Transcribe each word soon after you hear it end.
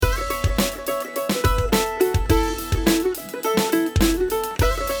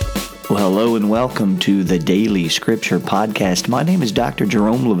Hello and welcome to the Daily Scripture Podcast. My name is Dr.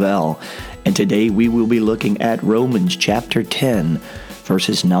 Jerome Lavelle, and today we will be looking at Romans chapter 10,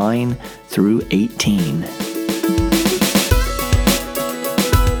 verses 9 through 18.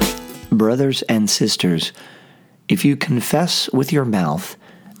 Brothers and sisters, if you confess with your mouth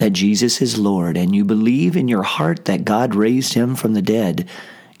that Jesus is Lord and you believe in your heart that God raised him from the dead,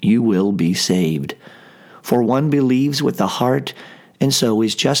 you will be saved. For one believes with the heart and so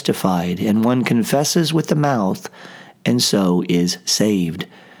is justified, and one confesses with the mouth, and so is saved.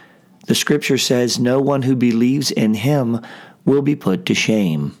 The Scripture says no one who believes in him will be put to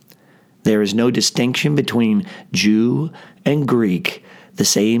shame. There is no distinction between Jew and Greek. The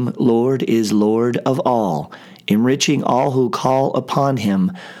same Lord is Lord of all, enriching all who call upon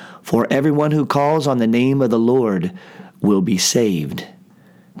him. For everyone who calls on the name of the Lord will be saved.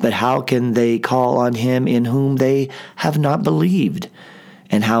 But how can they call on him in whom they have not believed?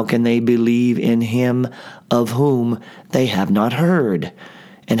 And how can they believe in him of whom they have not heard?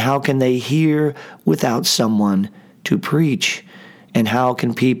 And how can they hear without someone to preach? And how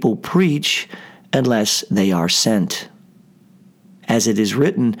can people preach unless they are sent? As it is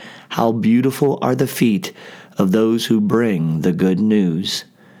written, how beautiful are the feet of those who bring the good news.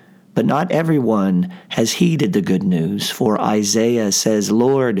 But not everyone has heeded the good news, for Isaiah says,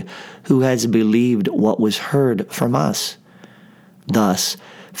 Lord, who has believed what was heard from us? Thus,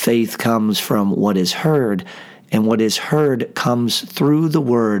 faith comes from what is heard, and what is heard comes through the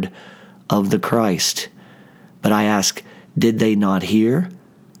word of the Christ. But I ask, did they not hear?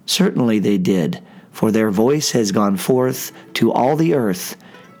 Certainly they did, for their voice has gone forth to all the earth,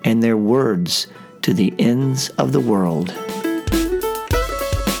 and their words to the ends of the world.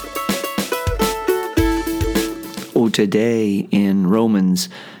 Today in Romans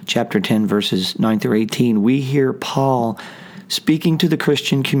chapter 10, verses 9 through 18, we hear Paul speaking to the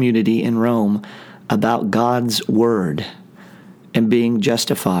Christian community in Rome about God's word and being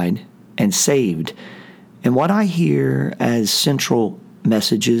justified and saved. And what I hear as central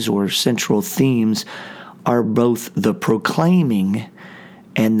messages or central themes are both the proclaiming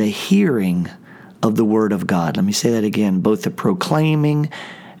and the hearing of the word of God. Let me say that again, both the proclaiming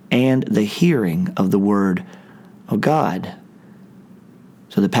and the hearing of the word of God.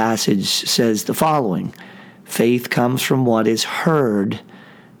 So the passage says the following: faith comes from what is heard,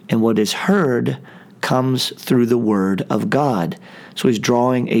 and what is heard comes through the word of God. So he's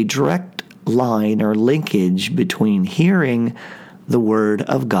drawing a direct line or linkage between hearing the word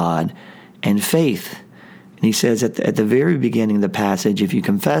of God and faith. And he says at the very beginning of the passage, if you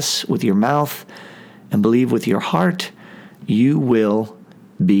confess with your mouth and believe with your heart, you will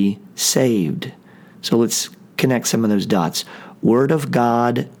be saved. So let's connect some of those dots. Word of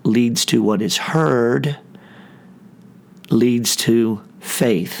God leads to what is heard, leads to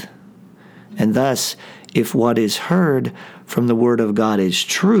faith. And thus, if what is heard from the word of God is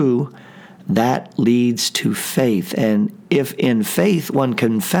true, that leads to faith. And if in faith one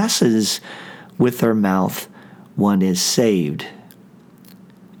confesses with their mouth, one is saved.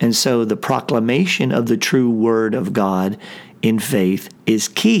 And so the proclamation of the true word of God in faith is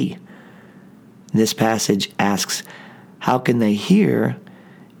key. This passage asks, how can they hear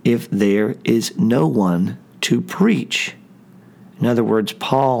if there is no one to preach? In other words,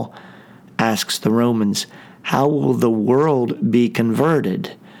 Paul asks the Romans, how will the world be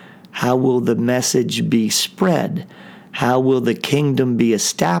converted? How will the message be spread? How will the kingdom be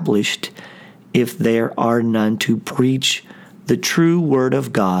established if there are none to preach the true word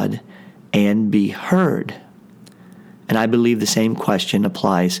of God and be heard? And I believe the same question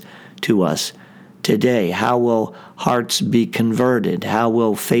applies to us today. How will hearts be converted? How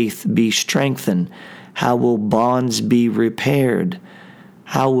will faith be strengthened? How will bonds be repaired?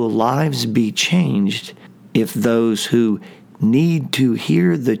 How will lives be changed if those who need to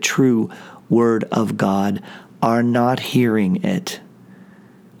hear the true word of God are not hearing it?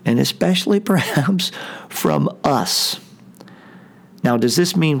 And especially perhaps from us. Now, does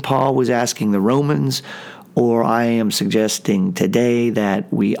this mean Paul was asking the Romans, or I am suggesting today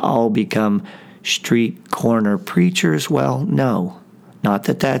that we all become street corner preachers? Well, no, not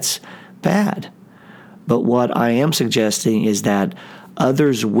that that's bad. But what I am suggesting is that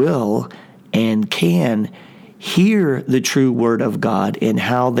others will and can hear the true word of God in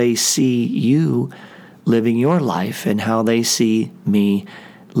how they see you living your life and how they see me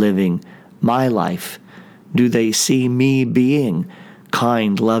living my life. Do they see me being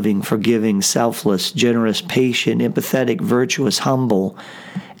kind, loving, forgiving, selfless, generous, patient, empathetic, virtuous, humble?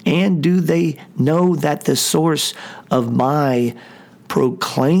 And do they know that the source of my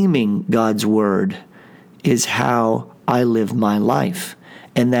proclaiming God's word is how I live my life?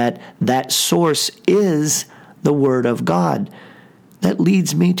 and that source is the Word of God that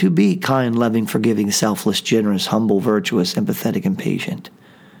leads me to be kind, loving, forgiving, selfless, generous, humble, virtuous, empathetic, and patient.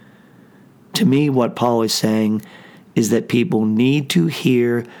 To me, what Paul is saying is that people need to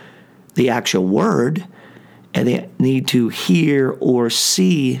hear the actual Word, and they need to hear or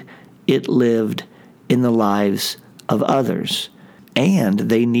see it lived in the lives of others. And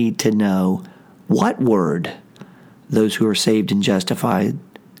they need to know what Word those who are saved and justified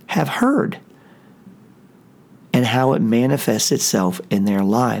have heard and how it manifests itself in their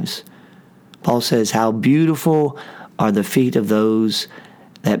lives. Paul says, how beautiful are the feet of those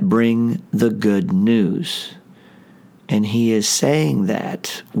that bring the good news. And he is saying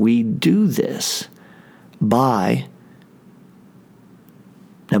that we do this by,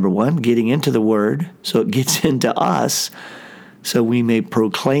 number one, getting into the Word so it gets into us, so we may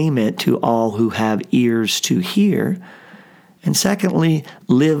proclaim it to all who have ears to hear. And secondly,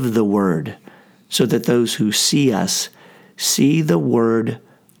 live the Word so that those who see us see the Word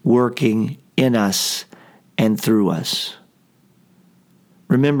working in us and through us.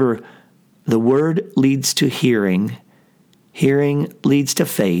 Remember, the Word leads to hearing, hearing leads to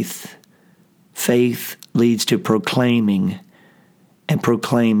faith, faith leads to proclaiming, and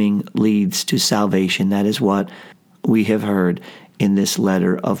proclaiming leads to salvation. That is what we have heard in this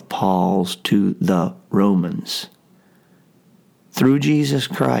letter of Paul's to the Romans. Through Jesus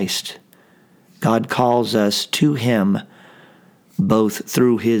Christ, God calls us to Him both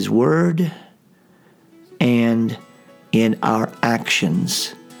through His Word and in our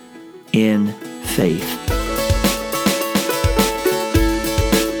actions in faith.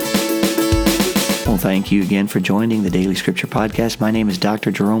 Well, thank you again for joining the Daily Scripture Podcast. My name is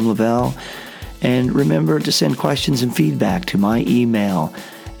Dr. Jerome Lavelle, and remember to send questions and feedback to my email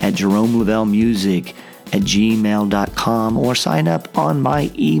at jeromelavellemusic@gmail.com or sign up on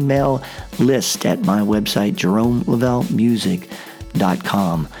my email list at my website,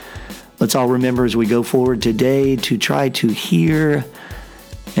 jeromelavellemusic.com. Let's all remember as we go forward today to try to hear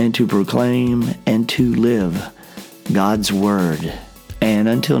and to proclaim and to live God's Word. And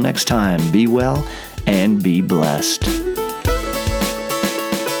until next time, be well and be blessed.